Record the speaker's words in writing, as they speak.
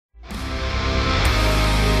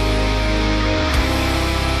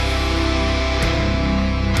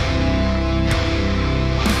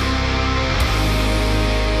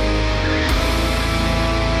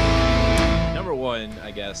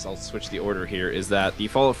switch the order here, is that the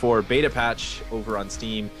Fallout 4 beta patch over on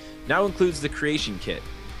Steam now includes the creation kit.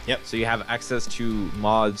 Yep. So you have access to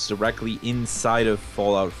mods directly inside of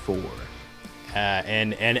Fallout 4.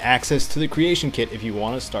 And access to the creation kit if you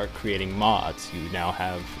want to start creating mods. You now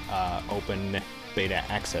have open beta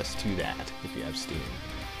access to that if you have Steam.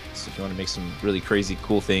 So if you want to make some really crazy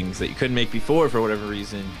cool things that you couldn't make before for whatever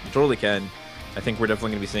reason, you totally can. I think we're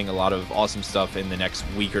definitely going to be seeing a lot of awesome stuff in the next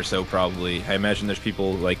week or so, probably. I imagine there's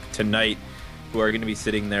people like tonight who are going to be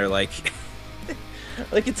sitting there like,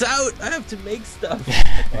 like, it's out, I have to make stuff.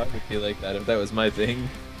 I would feel like that if that was my thing.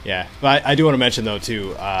 Yeah, but I do want to mention though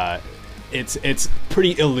too, it's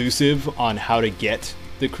pretty elusive on how to get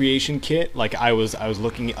the creation kit. Like I was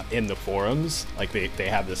looking in the forums, like they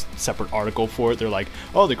have this separate article for it. They're like,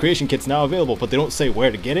 oh, the creation kit's now available, but they don't say where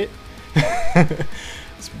to get it.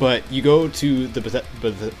 But you go to the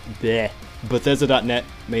Bethesda.net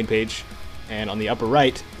main page, and on the upper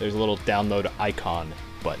right there's a little download icon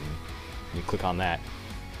button. You click on that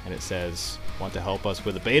and it says, want to help us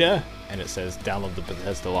with the beta? And it says download the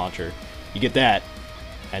Bethesda launcher. You get that,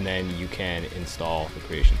 and then you can install the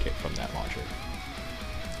creation kit from that launcher.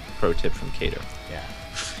 Pro tip from Caedo. Yeah.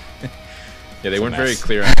 Yeah, they weren't very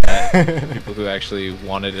clear on that. People who actually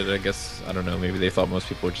wanted it, I guess, I don't know, maybe they thought most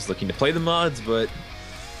people were just looking to play the mods, but...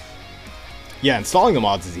 Yeah, installing the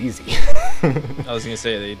mods is easy. I was going to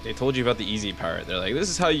say, they told you about the easy part. They're like, this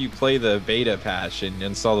is how you play the beta patch and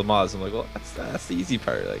install the mods. I'm like, well, that's the easy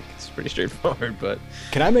part. Like, it's pretty straightforward, but...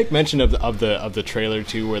 Can I make mention of the trailer,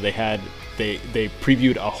 too, where they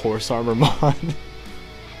previewed a horse armor mod?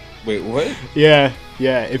 Wait, what? Yeah.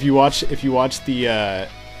 If you watch the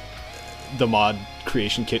mod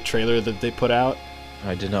creation kit trailer that they put out,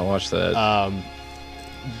 I did not watch that.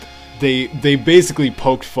 They basically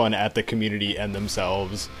poked fun at the community and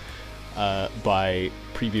themselves by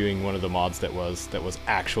previewing one of the mods that was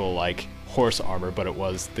actual like horse armor, but it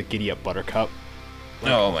was the Giddy Up Buttercup.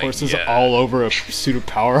 Like, oh my horses God. all over a suit of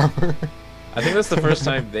power armor. I think that's the first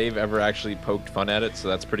time they've ever actually poked fun at it, so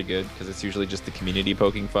that's pretty good, because it's usually just the community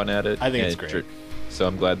poking fun at it. I think it's great. So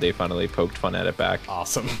I'm glad they finally poked fun at it back.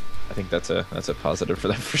 Awesome. I think that's a positive for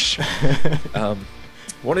them for sure.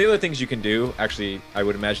 One of the other things you can do, actually, I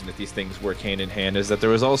would imagine that these things work hand in hand, is that there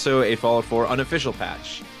was also a Fallout 4 unofficial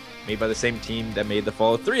patch made by the same team that made the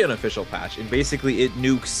Fallout 3 unofficial patch, and basically it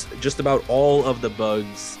nukes just about all of the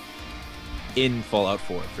bugs in Fallout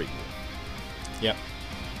 4 for you. Yep.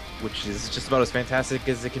 Which is just about as fantastic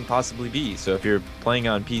as it can possibly be. So if you're playing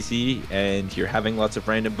on PC and you're having lots of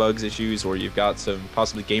random bugs issues, or you've got some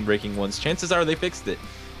possibly game-breaking ones, chances are they fixed it.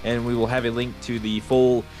 And we will have a link to the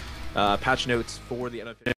full patch notes for the unofficial